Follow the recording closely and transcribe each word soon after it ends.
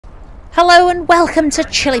Hello and welcome to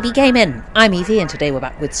Chili Bee Gaming. I'm Evie and today we're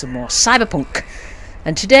back with some more Cyberpunk.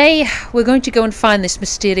 And today we're going to go and find this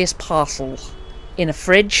mysterious parcel in a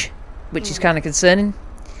fridge, which is kind of concerning.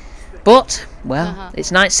 But, well,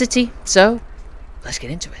 it's Night City, so let's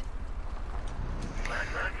get into it.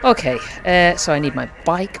 Okay, so I need my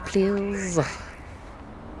bike, please.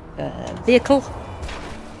 Vehicle.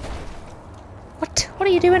 What are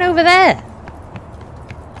you doing over there?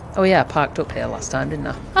 Oh yeah, I parked up here last time, didn't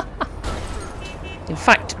I? In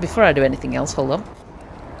fact, before I do anything else, hold on.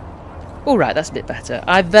 All right, that's a bit better.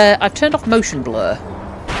 I've turned off motion blur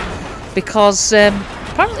because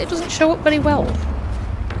apparently it doesn't show up very well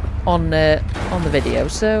on the video.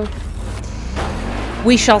 So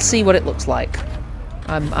we shall see what it looks like.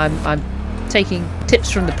 I'm taking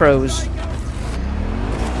tips from the pros.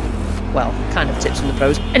 Well, kind of tips from the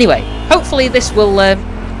pros. Anyway, hopefully this will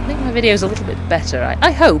make my videos a little bit better.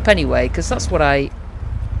 I hope anyway, because that's what I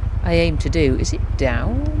aim to do. Is it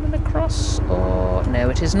down and across? Or no,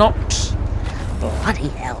 it is not. Bloody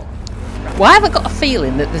hell. Why have I got a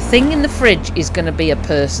feeling that the thing in the fridge is going to be a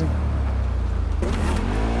person?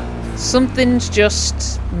 Something's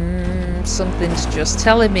just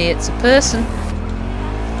telling me it's a person.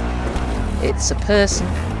 It's a person,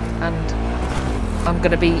 and I'm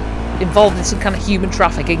going to be involved in some kind of human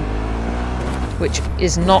trafficking, which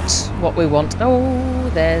is not what we want. Oh,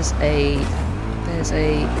 there's a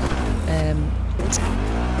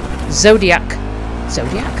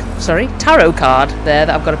tarot card there that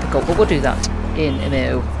I've got to pick up, but we'll do that in a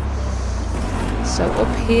minute. So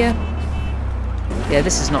up here, yeah,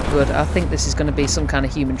 this is not good. I think this is going to be some kind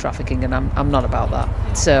of human trafficking, and I'm not about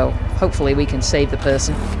that. So hopefully we can save the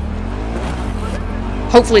person.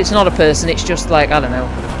 Hopefully it's not a person, it's just like, I don't know,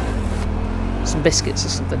 some biscuits or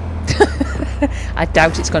something. I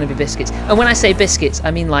doubt it's going to be biscuits. And when I say biscuits,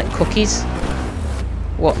 I mean like cookies.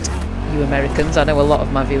 What you Americans, I know a lot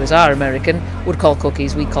of my viewers are American, would call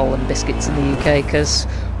cookies. We call them biscuits in the UK because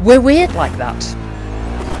we're weird like that.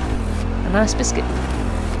 A nice biscuit.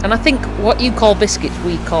 And I think what you call biscuits,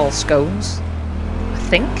 we call scones. I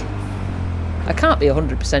think. I can't be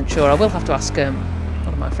 100% sure. I will have to ask one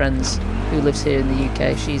of my friends who lives here in the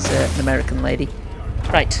UK. She's an American lady.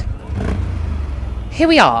 Right. Here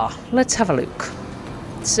we are. Let's have a look.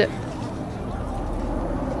 So,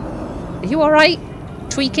 are you alright?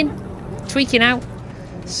 Tweaking out.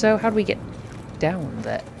 So how do we get down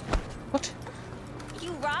there? What? Are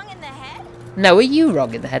you wrong in the head? No, are you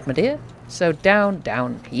wrong in the head, my dear? So down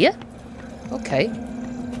here? Okay.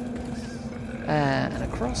 And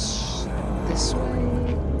across this way.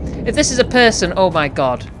 If this is a person, oh my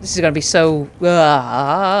god, this is going to be so...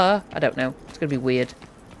 I don't know. It's going to be weird.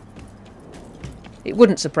 It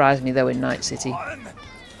wouldn't surprise me though in Night City.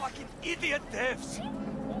 Fucking idiot devs.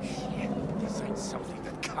 This ain't something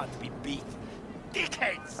that can't be beat.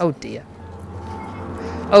 Dickheads. Oh dear.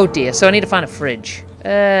 Oh dear. So I need to find a fridge.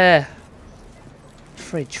 Fridge.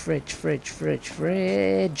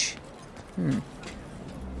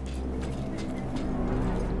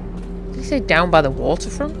 Did he say down by the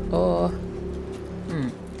waterfront? Or...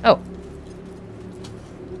 Oh.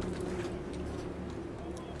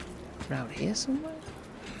 Around here somewhere?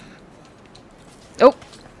 Oh!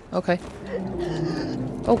 Okay.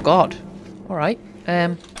 Oh god. Alright.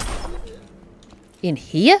 In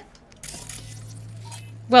here?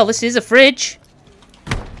 Well, this is a fridge.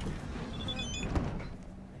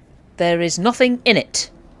 There is nothing in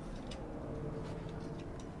it.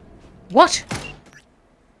 What?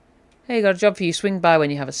 Hey, got a job for you. Swing by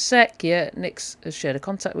when you have a sec. Yeah, Nix has shared a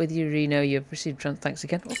contact with you. Reno, you've received thanks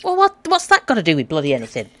again. Well, what's that got to do with bloody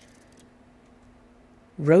anything?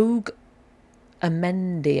 Rogue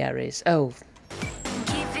amendiaries. Oh.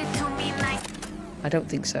 I don't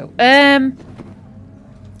think so.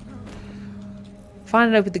 Find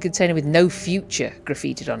and open the container with no future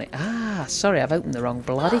graffitied on it. Ah, sorry, I've opened the wrong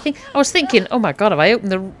bloody thing. I was thinking, oh my god, have I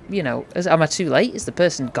opened the, you know, am I too late? Is the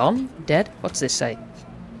person gone? Dead? What's this say?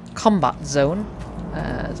 Combat zone.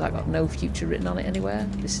 Has that got no future written on it anywhere?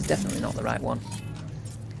 This is definitely not the right one.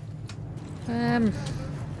 Don't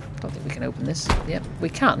think we can open this. Yep, we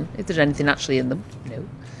can, if there's anything actually in them. No.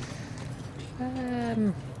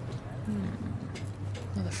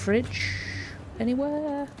 Another fridge.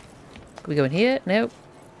 Anywhere? Can we go in here? No.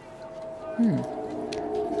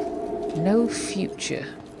 No future.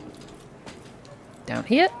 Down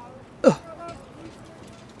here? Ugh.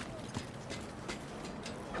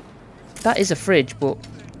 That is a fridge, but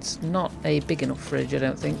it's not a big enough fridge, I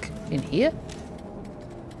don't think. In here?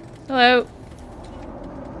 Hello?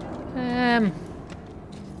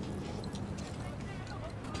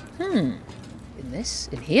 In this?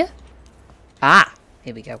 In here? Ah!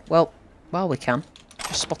 Here we go. Well, while we can.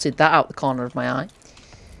 Just spotted that out the corner of my eye.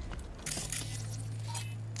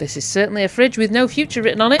 This is certainly a fridge with no future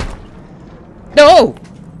written on it. No!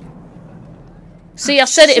 See, I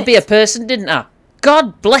said it'd be a person, didn't I?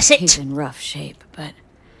 God bless it! He's in rough shape, but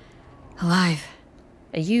alive.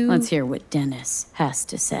 Are you... Let's hear what Dennis has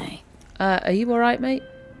to say. Are you alright, mate?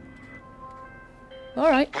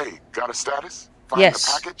 Alright. Hey, got a status? Find Yes.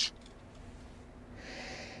 the package?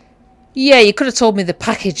 Yeah, you could have told me the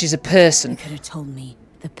package is a person. You could have told me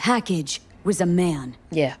the package was a man.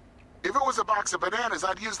 Yeah. If it was a box of bananas,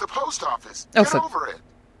 I'd use the post office. Oh, Get over it.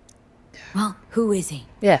 Well, who is he?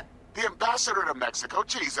 Yeah. The ambassador to Mexico.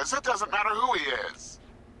 Jesus, it doesn't matter who he is.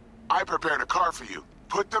 I prepared a car for you.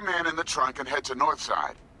 Put the man in the trunk and head to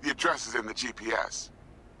Northside. The address is in the GPS.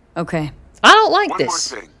 Okay. I don't like One this.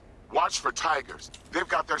 more thing. Watch for tigers. They've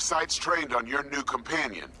got their sights trained on your new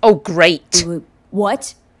companion. Oh, great.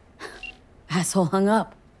 What? Asshole hung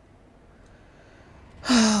up.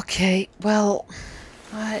 Okay, well,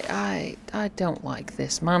 I don't like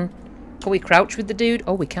this, man. Can we crouch with the dude?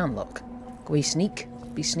 Oh, we can, look. Can we sneak?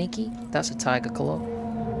 Be sneaky? That's a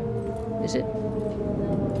Tygerclaw. Is it?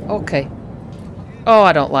 Okay. Oh,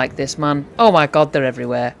 I don't like this, man. Oh my god, they're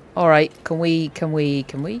everywhere. Alright, can we?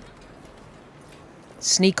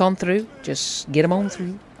 Sneak on through? Just get them on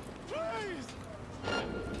through.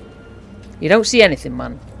 You don't see anything,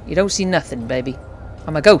 man. You don't see nothing, baby.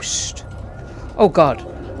 I'm a ghost. Oh god.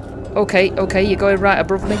 Okay, you're going right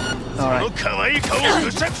above me. Alright.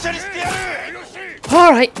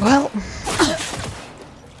 Alright, well.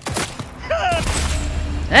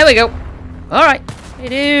 There we go. Alright. Hey,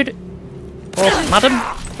 dude. Or madam.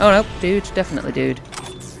 Oh no, dude. Definitely dude.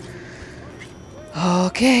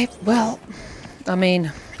 Okay, well. I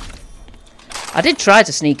mean, I did try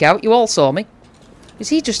to sneak out. You all saw me. Is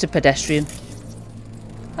he just a pedestrian?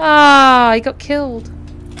 Ah, he got killed.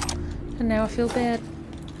 And now I feel bad.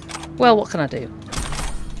 Well, what can I do?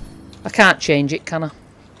 I can't change it, can I?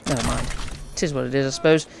 Never mind. It is what it is, I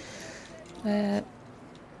suppose.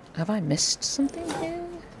 Have I missed something here?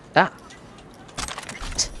 Ah.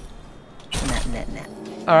 Net.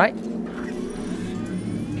 Alright.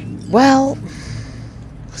 Well,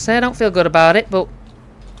 say I don't feel good about it, but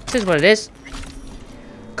it is what it is.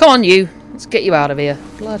 Come on, you. Let's get you out of here.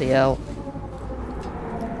 Bloody hell.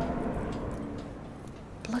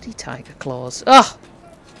 Bloody Tygerclaws. Oh!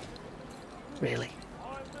 Really?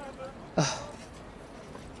 Oh.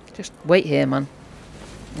 Just wait here, man.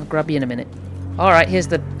 I'll grab you in a minute. Alright, here's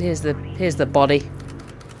the body.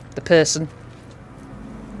 The person.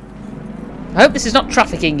 I hope this is not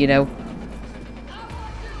trafficking, you know.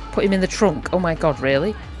 Put him in the trunk. Oh my god,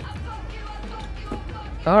 really?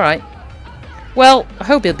 Alright. Well, I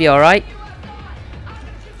hope he'll be alright.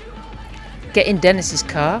 Get in Dennis's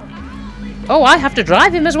car. Oh, I have to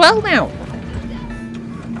drive him as well now.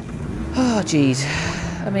 Oh, jeez.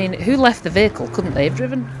 I mean, who left the vehicle? Couldn't they have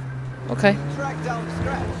driven? Okay. Track down the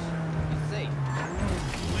scratch.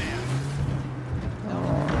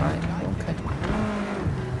 Alright, okay.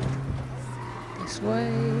 This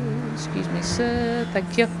way. Excuse me, sir.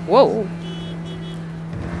 Thank you. Whoa.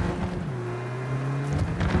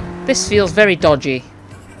 This feels very dodgy.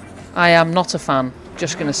 I am not a fan.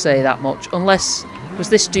 Just going to say that much. Unless, was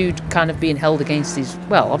this dude kind of being held against his...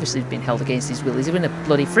 Well, obviously he's being held against his will. He's in a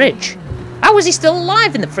bloody fridge. How was he still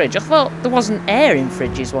alive in the fridge? I thought there wasn't air in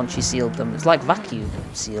fridges once you sealed them. It's like vacuum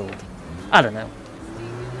sealed. I don't know.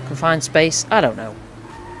 Confined space? I don't know.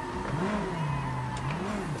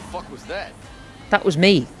 The fuck was that? That was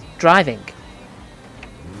me. Driving.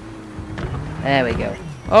 There we go.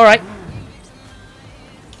 Alright.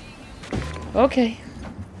 Okay.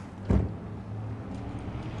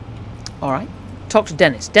 Alright. Talk to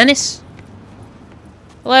Dennis. Dennis?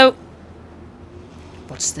 Hello?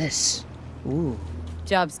 What's this? Ooh.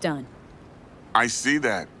 Job's done. I see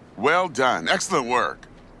that. Well done. Excellent work.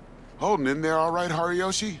 Holding in there all right,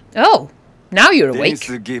 Hariyoshi? Oh. Now you're awake.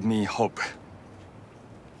 This gave me hope.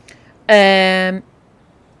 Yeah,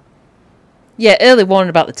 early warning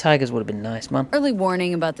about the tigers would have been nice, man. Early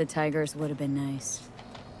warning about the tigers would have been nice.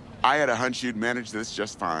 I had a hunch you'd manage this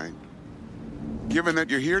just fine. Given that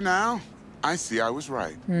you're here now, I see I was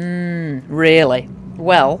right. Really?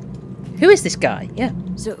 Well, who is this guy? Yeah.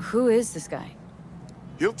 So who is this guy?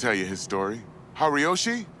 He'll tell you his story.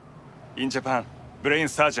 Hariyoshi? In Japan, brain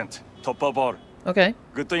sergeant, top of all. Okay.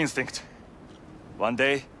 Good instinct. One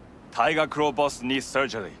day, Tygerclaw boss needs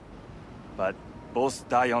surgery. But both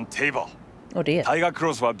die on table. Oh dear.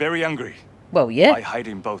 Tygerclaws were very angry. Well, yeah. I hide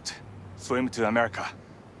in boat, swim to America.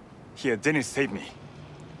 Here, Dennis saved me.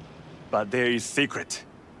 But there is secret.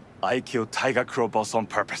 I killed Tygerclaw boss on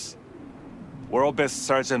purpose. World-best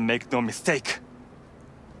surgeon, make no mistake.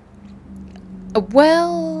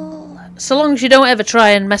 Well, so long as you don't ever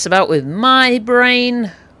try and mess about with my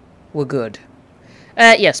brain, we're good.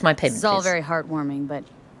 Yes, my payment, This is all please. very heartwarming, but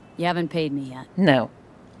you haven't paid me yet. No.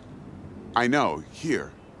 I know.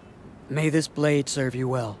 Here. May this blade serve you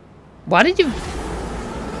well. Why did your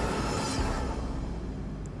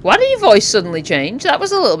voice suddenly change? That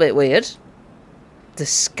was a little bit weird. The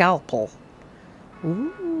scalpel.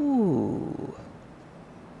 Ooh.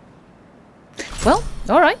 Well,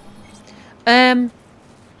 alright.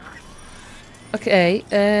 Okay,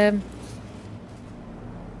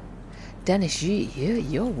 Dennis,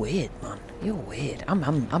 you're weird, man. You're weird.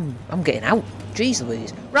 I'm getting out. Jeez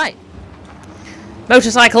Louise. Right.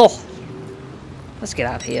 Motorcycle. Let's get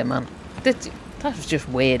out of here, man. That was just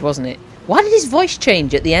weird, wasn't it? Why did his voice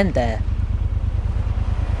change at the end there?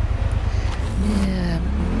 Yeah,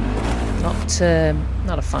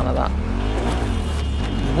 not a fan of that.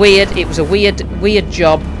 Weird. It was a weird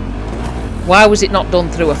job. Why was it not done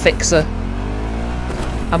through a fixer?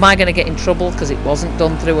 Am I going to get in trouble because it wasn't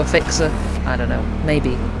done through a fixer? I don't know.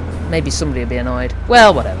 Maybe somebody will be annoyed.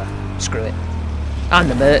 Well, whatever. Screw it. I'm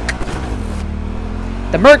the Merc.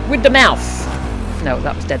 The Merc with the mouth. No,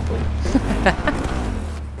 that was Deadpool.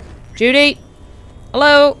 Judy?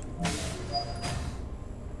 Hello?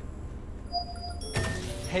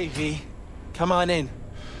 Hey, V. Come on in.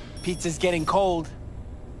 Pizza's getting cold.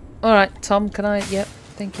 Alright, Tom, can I? Yep,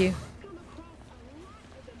 thank you.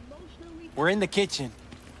 We're in the kitchen.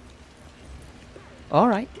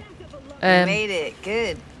 Alright. You made it.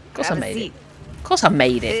 Good. Of course I Grab a made seat. it. Of course I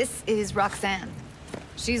made it. This is Roxanne.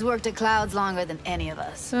 She's worked at Clouds longer than any of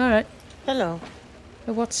us. Alright. Hello.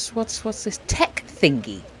 What's this tech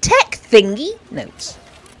thingy? Tech thingy? Notes.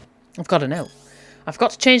 I've got a note. I've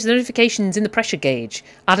got to change the notifications in the pressure gauge.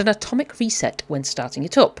 Add an atomic reset when starting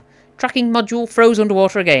it up. Tracking module froze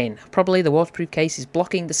underwater again. Probably the waterproof case is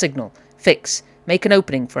blocking the signal. Fix. Make an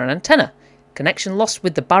opening for an antenna. Connection lost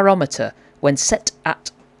with the barometer when set at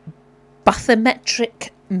bathymetric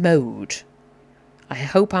mode. I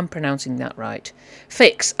hope I'm pronouncing that right.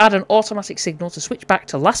 Fix. Add an automatic signal to switch back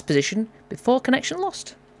to last position before connection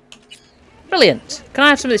lost. Brilliant. Can I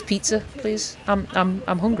have some of this pizza, please? I'm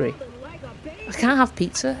hungry. I can't have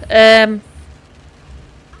pizza.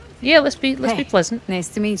 Yeah, let's be pleasant. Nice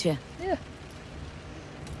to meet you. Yeah.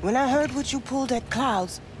 When I heard what you pulled at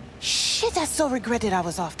Clouds, shit, I so regretted I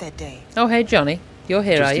was off that day. Oh, hey, Johnny. You're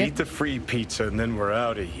here, Just are you? eat the free pizza and then we're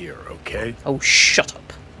out of here, okay? Oh, shut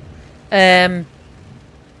up.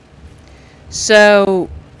 So,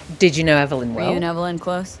 did you know Evelyn well? Were you and Evelyn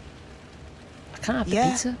close? I can't have the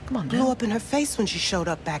pizza. Come on, Blew now. up in her face when she showed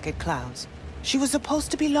up back at Clouds. She was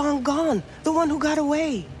supposed to be long gone, the one who got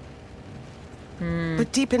away.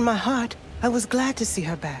 But deep in my heart, I was glad to see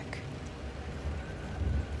her back.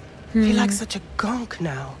 Feel like such a gunk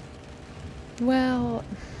now. Well,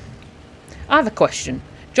 I have a question.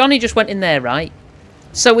 Johnny just went in there, right?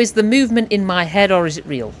 So is the movement in my head or is it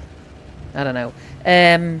real? I don't know.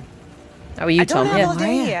 How are you, Tom? I don't have all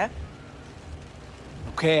day here.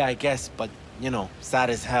 Okay, I guess, but, you know, sad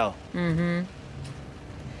as hell. Mm-hmm.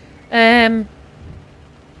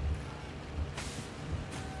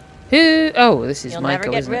 Who? Oh, this is You'll Michael,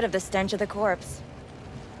 never get isn't rid it? of the stench of the corpse.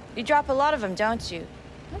 You drop a lot of them, don't you?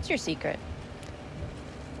 What's your secret?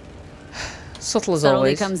 Subtle as Subtlety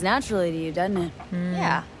always. comes naturally to you, doesn't it?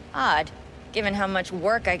 Yeah, odd. Given how much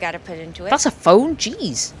work I gotta put into it. That's a phone?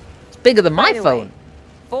 Jeez. It's bigger than my By the phone. way,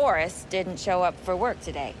 Forrest didn't show up for work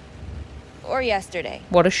today. Or yesterday.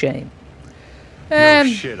 What a shame. No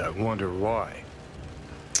shit, I wonder why.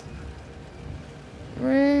 He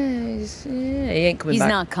ain't coming He's back.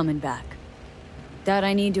 not coming back. Doubt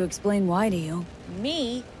I need to explain why to you.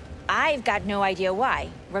 Me? I've got no idea why.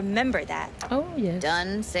 Remember that. Oh, yes.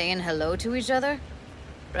 Done saying hello to each other?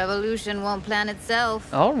 Revolution won't plan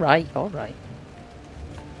itself. All right, all right.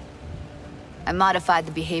 I modified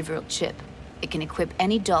the behavioral chip. It can equip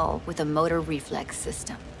any doll with a motor reflex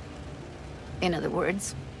system. In other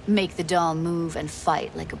words, make the doll move and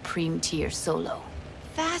fight like a Prem-tier solo.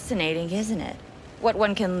 Fascinating, isn't it? What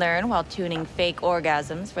one can learn while tuning fake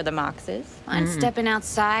orgasms for the Moxes. I'm stepping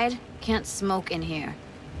outside. Can't smoke in here.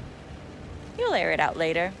 You'll air it out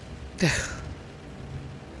later.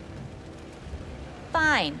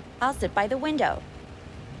 Fine. I'll sit by the window.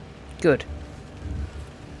 Good.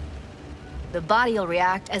 The body will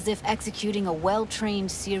react as if executing a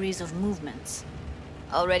well-trained series of movements.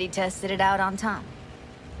 Already tested it out on Tom.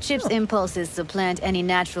 Chip's impulses supplant any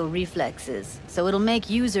natural reflexes, so it'll make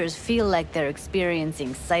users feel like they're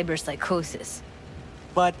experiencing cyberpsychosis.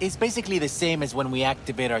 But it's basically the same as when we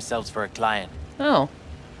activate ourselves for a client. Oh.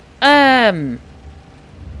 It'd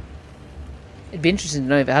be interesting to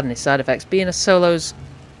know if it had any side effects. Being a solo's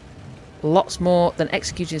lots more than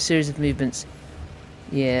executing a series of movements.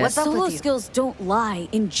 Yeah. Solo skills don't lie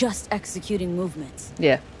in just executing movements.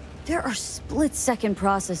 Yeah. There are split-second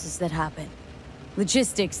processes that happen.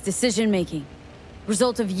 Logistics, decision-making.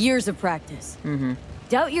 Result of years of practice. Mm-hmm.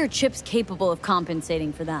 Doubt your chip's capable of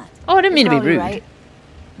compensating for that. Oh, I didn't mean to be rude. Right.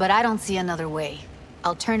 But I don't see another way.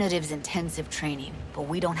 Alternative's intensive training, but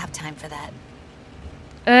we don't have time for that.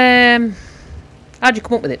 How'd you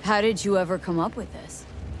come up with it? How did you ever come up with this?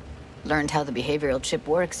 Learned how the behavioral chip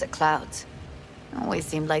works at Clouds. Always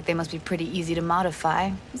seemed like they must be pretty easy to modify.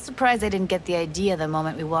 I'm surprised I didn't get the idea the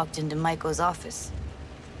moment we walked into Maiko's office.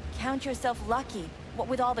 Count yourself lucky. What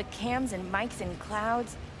with all the cams and mics and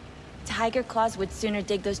Clouds? Tygerclaws would sooner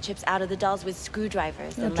dig those chips out of the dolls with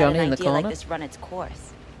screwdrivers than Johnny let in an the idea like corner. this run its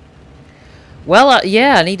course. Well,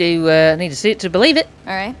 yeah, I need to see it to believe it.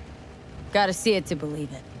 All right. Gotta see it to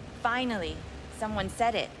believe it. Finally, someone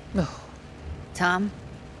said it. Tom?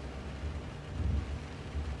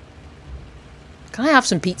 Can I have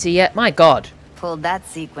some pizza yet? My God. Pulled that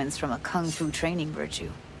sequence from a kung fu training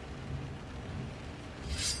virtue.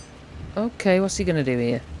 Okay, what's he gonna do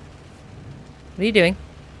here? What are you doing?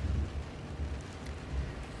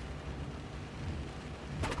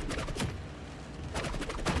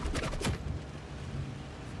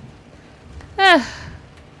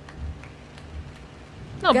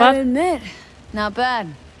 Not Gotta bad. admit, not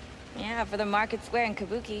bad. Yeah, for the market square in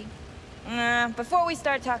Kabuki. Before we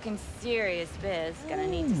start talking serious biz, gonna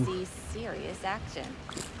need to see serious action.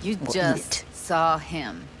 You just saw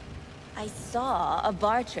him. I saw a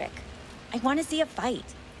bar trick. I want to see a fight.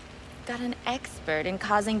 Got an expert in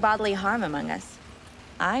causing bodily harm among us.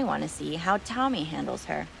 I want to see how Tommy handles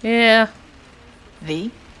her. Yeah.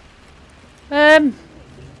 V?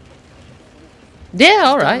 Yeah,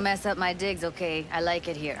 alright. Don't mess up my digs, okay? I like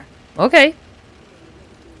it here. Okay.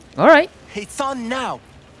 Alright. It's on now.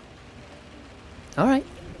 Alright.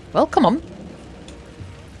 Well, come on.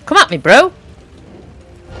 Come at me, bro.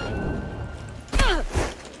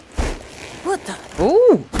 What the?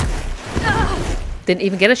 Ooh. Didn't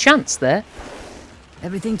even get a chance there.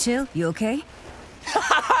 Everything chill? You okay?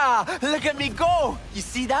 Look at me go. You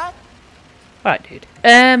see that? Alright, dude.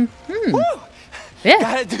 Woo! Yeah.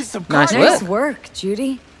 Gotta do some Nice cardio. Nice work. work,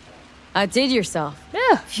 Judy. Outdid yourself.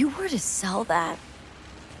 Yeah. If you were to sell that,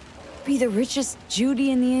 be the richest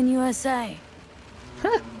Judy in the NUSA.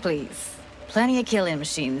 Please. Plenty of killing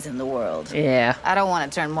machines in the world. Yeah. I don't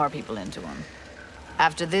want to turn more people into them.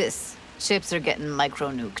 After this, chips are getting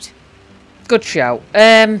micro-nuked. Good shout.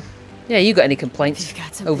 Yeah, you got any complaints You've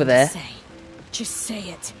got something over there? to say. Just say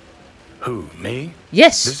it. Who, me?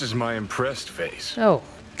 Yes. This is my impressed face. Oh,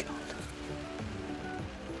 God.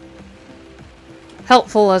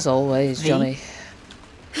 Helpful as always, Johnny.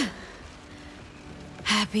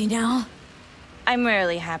 Happy now? I'm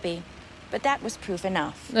rarely happy, but that was proof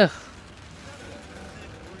enough. Ugh.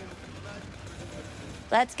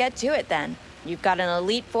 Let's get to it then. You've got an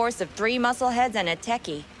elite force of 3 muscleheads and a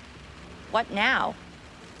techie. What now?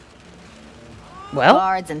 Well,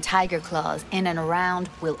 Guards and Tygerclaws in and around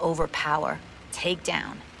will overpower, take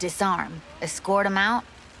down, disarm, escort them out.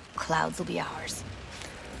 Clouds will be ours.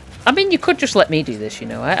 I mean, you could just let me do this, you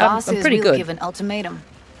know. I'm Bosses pretty will good. give an ultimatum.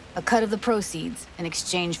 A cut of the proceeds in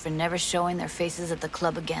exchange for never showing their faces at the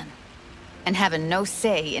club again. And having no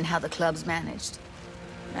say in how the club's managed.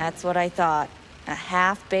 That's what I thought. A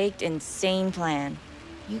half-baked, insane plan.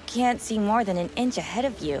 You can't see more than an inch ahead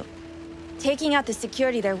of you. Taking out the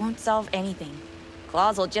security there won't solve anything.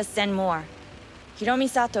 Claws will just send more. Hiromi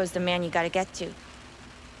Sato's the man you gotta get to.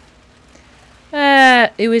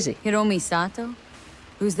 Who is he? Hiromi Sato?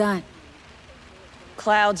 Who's that?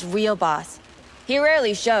 Cloud's real boss. He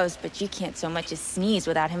rarely shows, but you can't so much as sneeze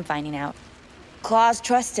without him finding out. Claws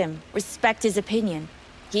trust him, respect his opinion.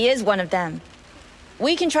 He is one of them.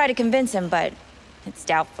 We can try to convince him, but it's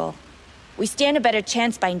doubtful. We stand a better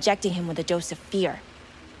chance by injecting him with a dose of fear.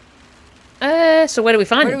 So where do we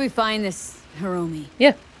find Where him? do we find this Hiromi?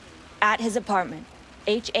 Yeah. At his apartment,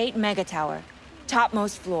 H8 Mega Tower,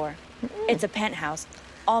 topmost floor. It's a penthouse.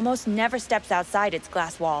 Almost never steps outside its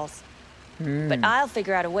glass walls. But I'll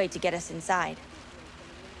figure out a way to get us inside.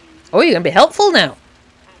 Oh, you're going to be helpful now.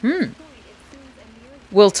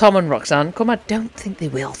 Will Tom and Roxanne come? I don't think they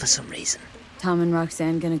will for some reason. Tom and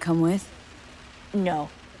Roxanne gonna come with? No.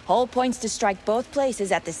 Whole point's to strike both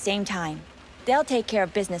places at the same time. They'll take care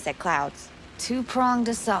of business at Clouds. Two-pronged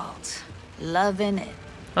assault. Loving it.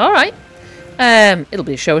 All right. It'll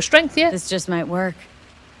be a show of strength, yeah. This just might work.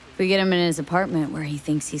 If we get him in his apartment where he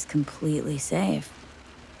thinks he's completely safe.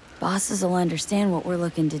 bosses will understand what we're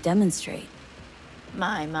looking to demonstrate.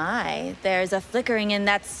 My, there's a flickering in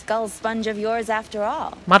that skull sponge of yours after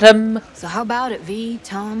all. Madam. So how about it, V,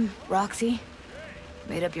 Tom, Roxy?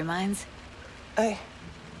 Made up your minds? I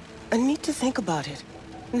need to think about it.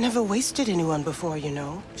 Never wasted anyone before, you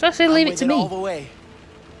know. So I say leave it to me. All the way.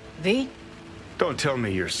 V? Don't tell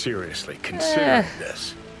me you're seriously considering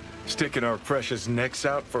this. Sticking our precious necks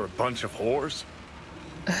out for a bunch of whores?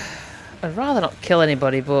 I'd rather not kill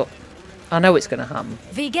anybody, but I know it's going to happen.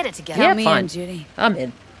 V, get it together. Yeah, Me fine. in, Judy. I'm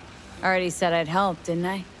in. Already said I'd help, didn't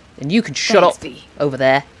I? And you can shut Thanks, up V. over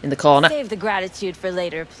there in the corner. Save the gratitude for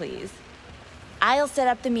later, please. I'll set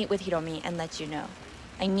up the meet with Hiromi and let you know.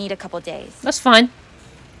 I need a couple days. That's fine.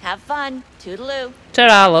 Have fun. Toodaloo.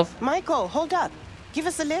 Ta-ra, love. Michael, hold up. Give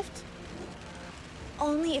us a lift.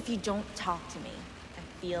 Only if you don't talk to me.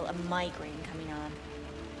 I feel a migraine coming on.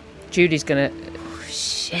 Judy's gonna...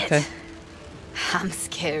 Shit. Okay. I'm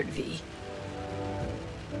scared, V.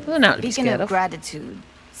 Well, not to be Speaking scared of of. gratitude,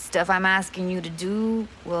 stuff I'm asking you to do,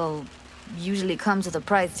 well, usually comes with a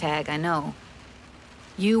price tag, I know.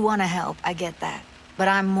 You want to help, I get that. But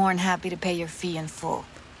I'm more than happy to pay your fee in full.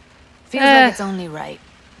 Feels like it's only right.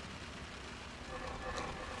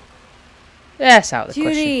 That's out of the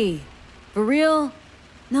question. Judy! For real?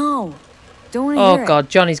 No. Don't want to Oh hear god,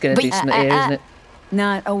 Johnny's gonna do something here, isn't it? it.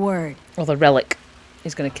 Not a word. Or the relic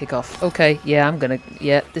is gonna kick off. Okay, yeah, I'm gonna...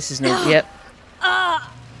 Yeah, this is no... Yep.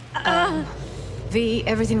 V,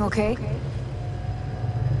 everything okay?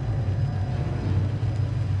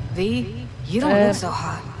 V, you don't look so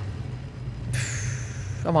hot.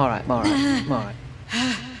 I'm alright, I'm alright, I'm alright.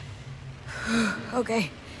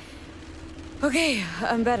 Okay. Okay,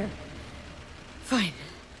 I'm better. Fine.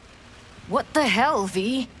 What the hell,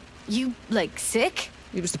 V? You, like, sick?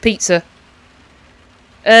 It was the pizza.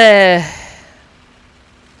 Yeah,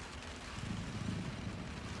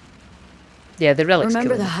 the relic's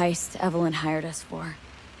Remember killing the me. heist Evelyn hired us for?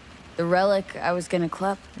 The relic I was gonna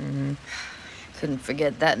club? Couldn't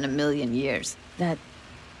forget that in a million years. That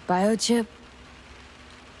biochip?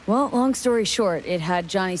 Well, long story short, it had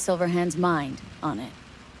Johnny Silverhand's mind on it.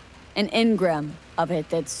 An engram of it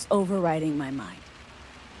that's overriding my mind.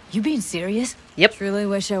 You being serious? Yep. Truly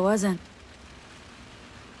wish I wasn't.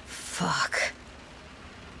 Fuck.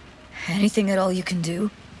 Anything at all you can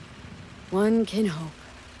do? One can hope.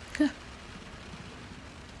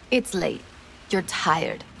 It's late. You're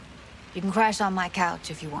tired. You can crash on my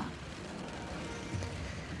couch if you want.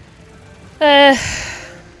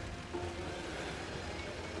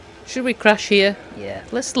 Should we crash here? Yeah,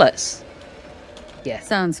 let's. Yeah.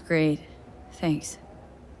 Sounds great. Thanks.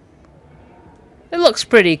 It looks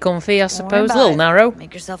pretty comfy, I Don't worry suppose. A about little it. narrow.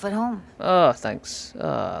 Make yourself at home. Oh, thanks.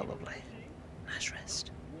 Oh, lovely. Nice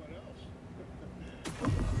rest.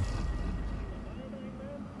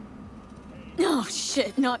 Oh,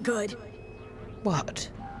 shit, not good. What?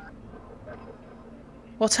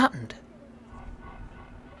 What's happened?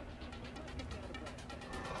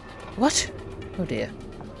 What? Oh dear.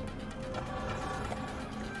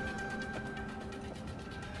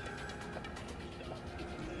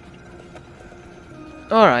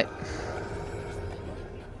 Alright.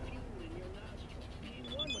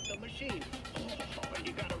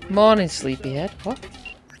 Morning, sleepyhead. What?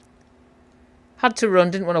 Had to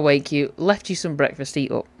run, didn't want to wake you. Left you some breakfast,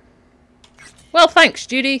 eat up. Well, thanks,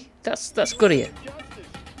 Judy. That's good of you.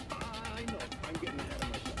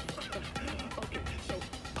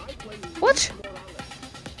 What?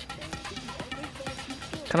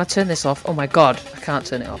 Can I turn this off? Oh my god, I can't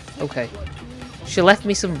turn it off. Okay. She left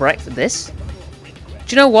me some breakfast. This?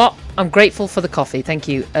 Do you know what? I'm grateful for the coffee, thank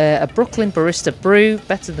you. A Brooklyn barista brew,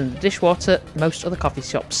 better than the dishwater most other coffee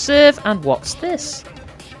shops serve. And what's this?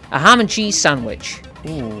 A ham and cheese sandwich.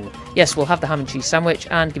 Ooh. Yes, we'll have the ham and cheese sandwich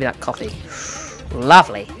and give me that coffee.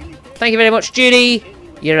 Lovely. Thank you very much, Judy.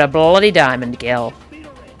 You're a bloody diamond, girl.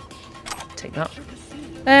 Take that.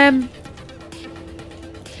 I've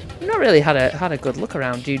not really had a good look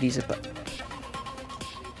around Judy's.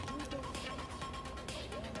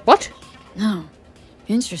 What? No.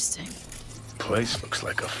 Interesting. Place looks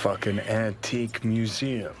like a fucking antique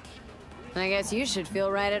museum. I guess you should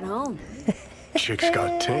feel right at home. Chick's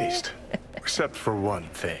got taste. Except for one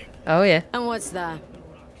thing. Oh, yeah. And what's that?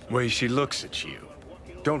 Way she looks at you.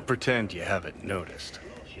 Don't pretend you haven't noticed.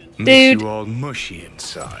 Dude. Makes you all mushy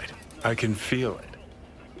inside. I can feel it.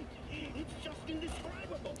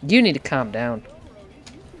 You need to calm down.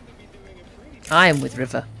 I am with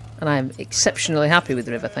River. And I am exceptionally happy with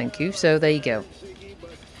River, thank you. So there you go.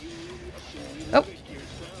 Oh.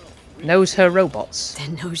 Knows her robots.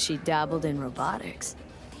 Didn't know she dabbled in robotics.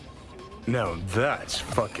 Now that's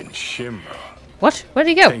fucking Shimra. What? Where'd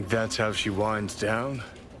he go? Think that's how she winds down?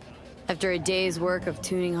 After a day's work of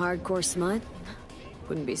tuning hardcore smut?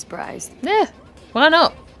 Wouldn't be surprised. Yeah, why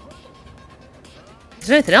not? Is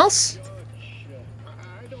there anything else?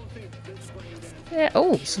 Yeah,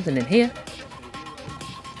 oh, something in here.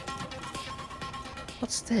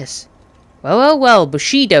 What's this? Well, well, well,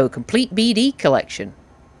 Bushido Complete BD Collection.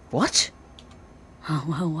 What? Oh,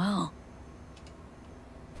 well, well.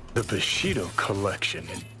 The Bushido collection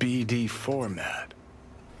in BD format.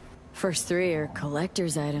 First three are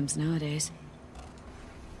collector's items nowadays.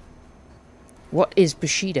 What is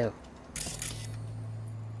Bushido?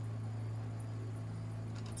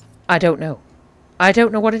 I don't know. I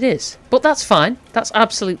don't know what it is. But that's fine. That's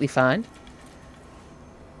absolutely fine.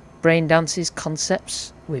 Brain dances,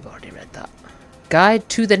 concepts. We've already read that. Guide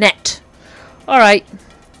to the net. Alright.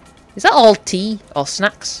 Is that all tea or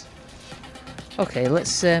snacks? Okay,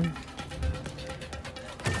 let's I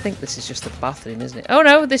think this is just the bathroom, isn't it? Oh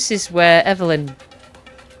no, this is where Evelyn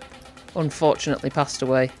unfortunately passed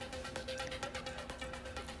away.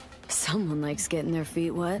 Someone likes getting their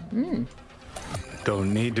feet wet.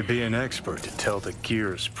 Don't need to be an expert to tell the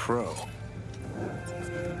Gear's pro.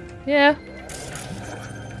 Yeah.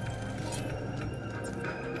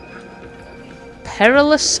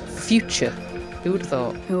 Perilous future. Who would have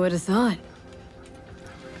thought? Who would have thought?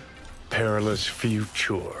 Perilous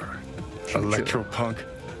future. Electropunk?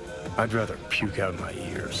 I'd rather puke out my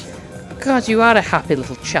ears. God, you are a happy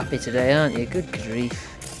little chappy today, aren't you? Good grief.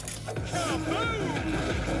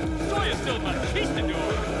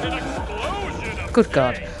 Good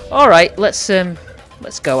God. Alright, let's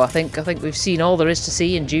go, I think. I think we've seen all there is to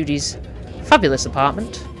see in Judy's fabulous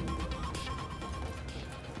apartment.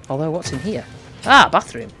 Although, what's in here? Ah,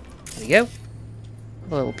 bathroom. There we go.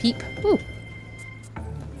 A little peep. Ooh.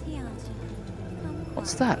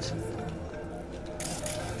 What's that?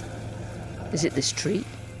 Is it this tree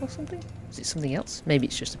or something? Is it something else? Maybe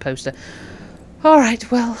it's just a poster. Alright,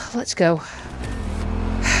 well, let's go.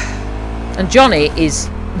 And Johnny is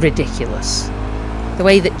ridiculous. The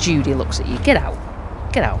way that Judy looks at you. Get out.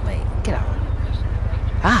 Get out, mate. Get out.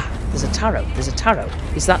 Ah, there's a tarot. There's a tarot.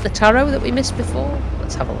 Is that the tarot that we missed before?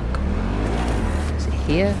 Let's have a look. Is it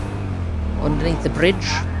here? Underneath the bridge?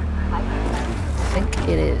 I think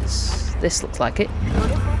it is. This looks like it.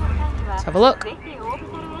 Let's have a look.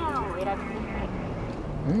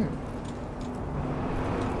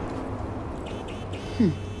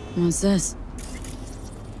 What's this?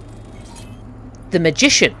 The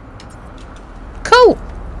Magician. Cool.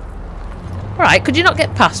 Alright, could you not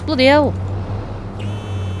get past? Bloody hell.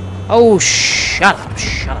 Oh, shut up,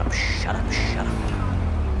 shut up, shut up, shut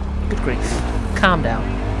up. Good grief. Calm down.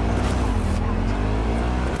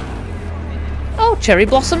 Oh, Cherry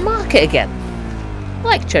Blossom Market again. I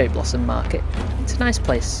like Cherry Blossom Market. It's a nice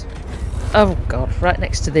place. Oh, God. Right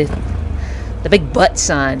next to the big butt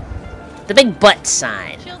sign. The big butt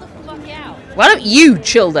sign. Why don't you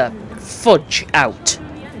chill the fudge out?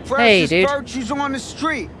 Hey, dude. Virtues on the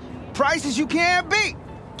street. Prices you can't beat.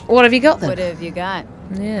 What have you got then? What have you got?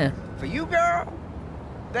 Yeah. For you, girl,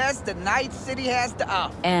 that's the Night City has to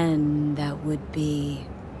offer. And that would be...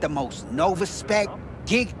 The most Nova spec,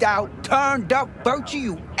 geeked out, turned up virtue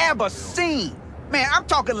you ever seen. Man, I'm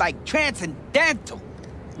talking like transcendental.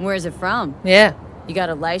 Where's it from? Yeah. You got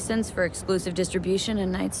a license for exclusive distribution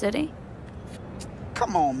in Night City?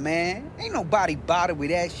 Come on, man. Ain't nobody bothered with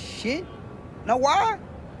that shit. Know why?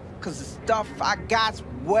 Cause the stuff I got's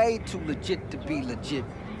way too legit to be legit.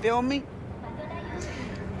 Feel me?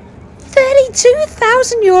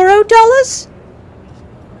 32,000 euro dollars?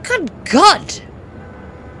 Good God.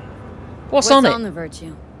 What's on it? What's on the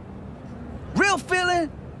virtue? Real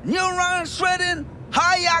feeling, neuron shredding,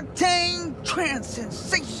 high octane,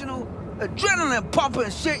 trans-sensational, adrenaline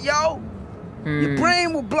pumping shit, yo. Your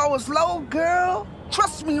brain will blow its load, girl.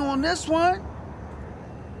 Trust me on this one.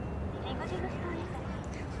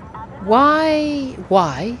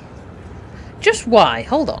 Why? Just why?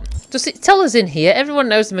 Hold on. Does it tell us in here, everyone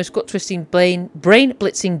knows the most gut-twisting,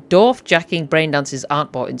 brain-blitzing, dwarf-jacking brain dances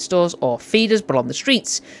aren't bought in stores or feeders, but on the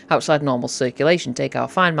streets, outside normal circulation. Take our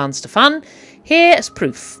fine man Stefan here as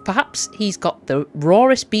proof. Perhaps he's got the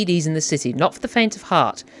rawest BDs in the city, not for the faint of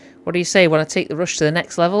heart. What do you say when I take the rush to the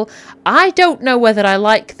next level? I don't know whether I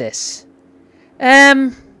like this.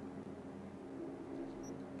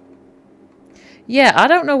 Yeah, I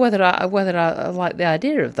don't know whether I like the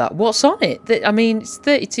idea of that. What's on it? I mean, it's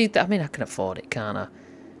 32. I mean, I can afford it, can't I?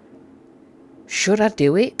 Should I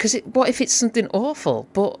do it? Because what if it's something awful?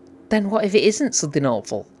 But then what if it isn't something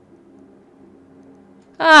awful?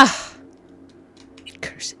 Ah,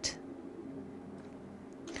 curse it.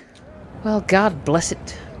 Well, God bless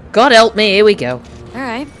it. God help me, here we go.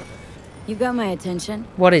 Alright. You got my attention.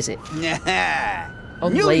 What is it? Nah.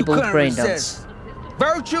 Unlabeled brain dance.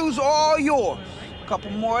 Virtues all yours.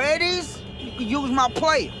 Couple more eddies, you can use my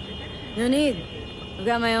plate. No need. I've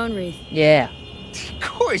got my own wreath. Yeah. Of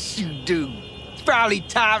course you do. It's probably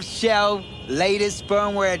top shelf, latest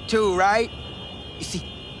firmware too, right? You see,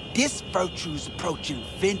 this virtue's approaching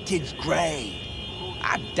vintage grade.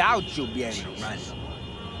 I doubt you'll be able to run it.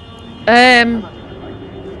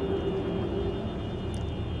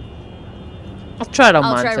 I'll try it on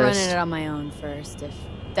mine I'll try first. running it on my own first. If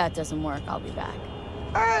that doesn't work, I'll be back.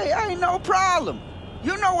 Hey, ain't no problem.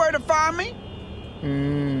 You know where to find me.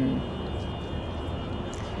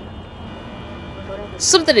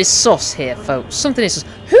 Something is sus here, folks. Something is sus.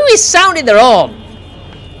 Who is sounding their horn?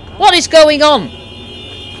 What is going on?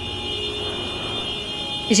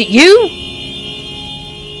 Is it you?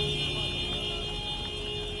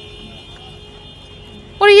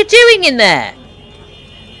 What are you doing in there?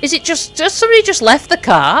 Is it just somebody just left the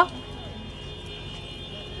car?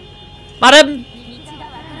 Madam?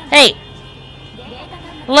 Hey.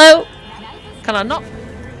 Hello? Can I not?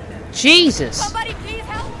 Jesus. Somebody please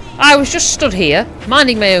help me. I was just stood here,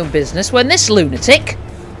 minding my own business, when this lunatic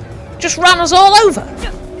just ran us all over.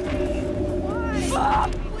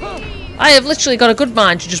 I have literally got a good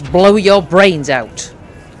mind to just blow your brains out,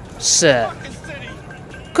 sir.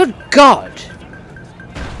 Good God.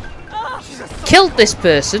 Killed this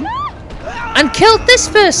person and killed this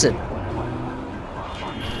person. I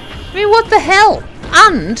mean, what the hell?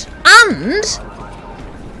 And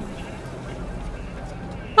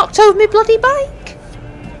knocked over my bloody bike.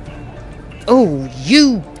 Oh,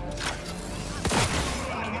 you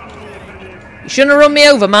shouldn't have run me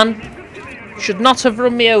over, man. Should not have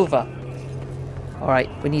run me over. All right,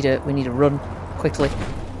 we need a run quickly.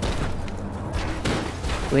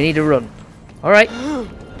 We need a run. All right.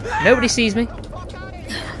 Nobody sees me.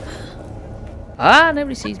 Ah,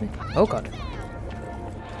 nobody sees me. Oh God.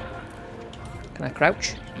 Can I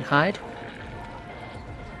crouch and hide?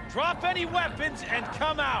 Drop any weapons and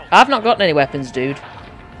come out. I've not got any weapons, dude.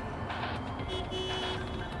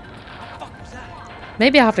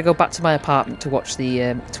 Maybe I have to go back to my apartment to watch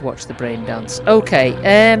the brain dance. Okay,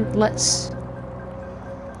 let's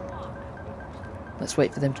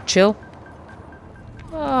wait for them to chill.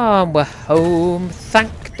 Oh, we're home.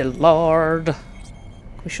 Thank the Lord. Can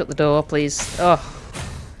we shut the door, please? Oh,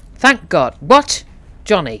 thank God. What,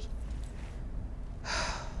 Johnny?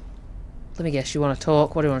 Let me guess. You want to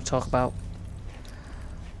talk? What do you want to talk about?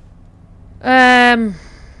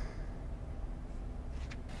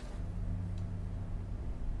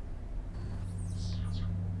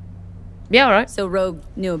 Yeah, all right. So Rogue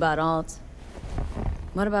knew about Alt.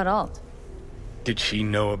 What about Alt? Did she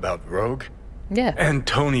know about Rogue? Yeah.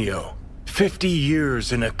 Antonio, 50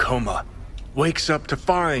 years in a coma. Wakes up to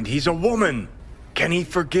find he's a woman. Can he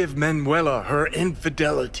forgive Manuela her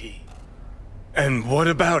infidelity? And what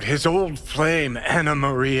about his old flame, Anna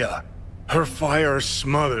Maria? Her fire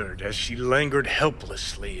smothered as she lingered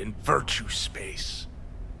helplessly in virtue space.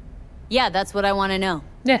 Yeah, that's what I want to know.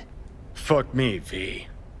 Yeah. Fuck me, V.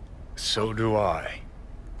 So do I.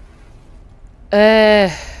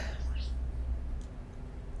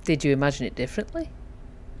 Did you imagine it differently?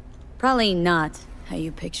 Probably not how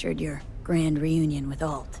you pictured your grand reunion with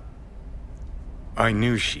Alt. I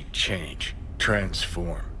knew she'd change,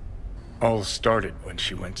 transform. All started when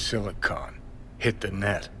she went Silicon, hit the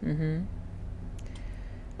net.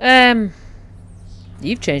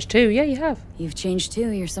 You've changed too. Yeah, you have. You've changed too.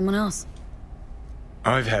 You're someone else.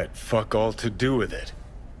 I've had fuck all to do with it.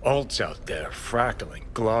 Alt's out there, fractaling,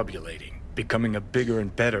 globulating, becoming a bigger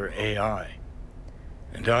and better AI.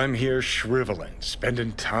 And I'm here shriveling,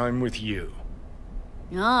 spending time with you.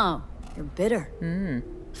 Oh, you're bitter.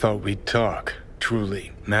 Thought we'd talk,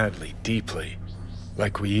 truly, madly, deeply,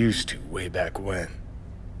 like we used to way back when.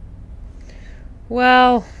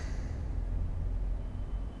 Well...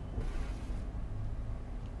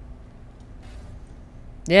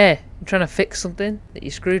 yeah, you're trying to fix something that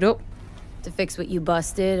you screwed up? To fix what you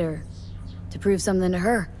busted, or to prove something to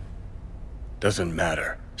her? Doesn't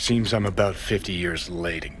matter. Seems I'm about 50 years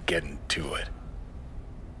late in getting to it.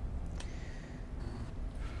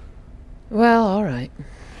 Well, alright.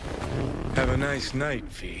 Have a nice night,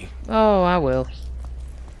 V. Oh, I will.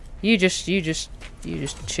 You just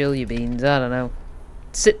chill your beans, I don't know.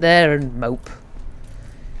 Sit there and mope.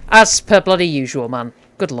 As per bloody usual, man.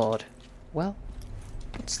 Good lord. Well,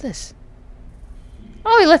 what's this?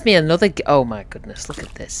 Oh, he left me another oh my goodness, look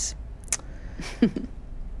at this.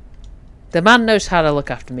 The man knows how to look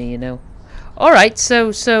after me, you know. Alright,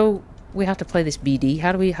 so we have to play this BD.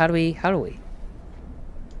 How do we?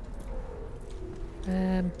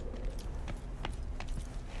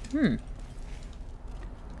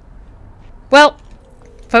 Well,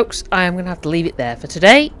 folks, I am going to have to leave it there for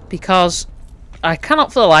today because I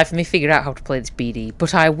cannot for the life of me figure out how to play this BD,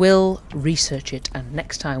 but I will research it, and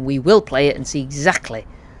next time we will play it and see exactly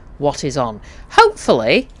what is on.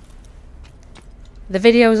 Hopefully, the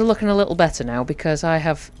videos are looking a little better now because I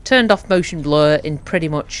have turned off motion blur in pretty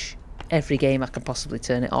much every game I can possibly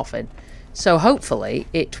turn it off in. So hopefully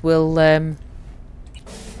it will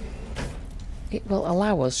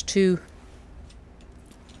allow us to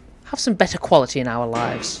have some better quality in our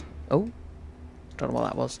lives. Oh, don't know what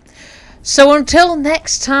that was. So until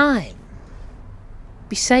next time,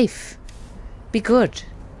 be safe, be good,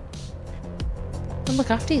 and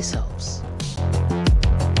look after yourselves.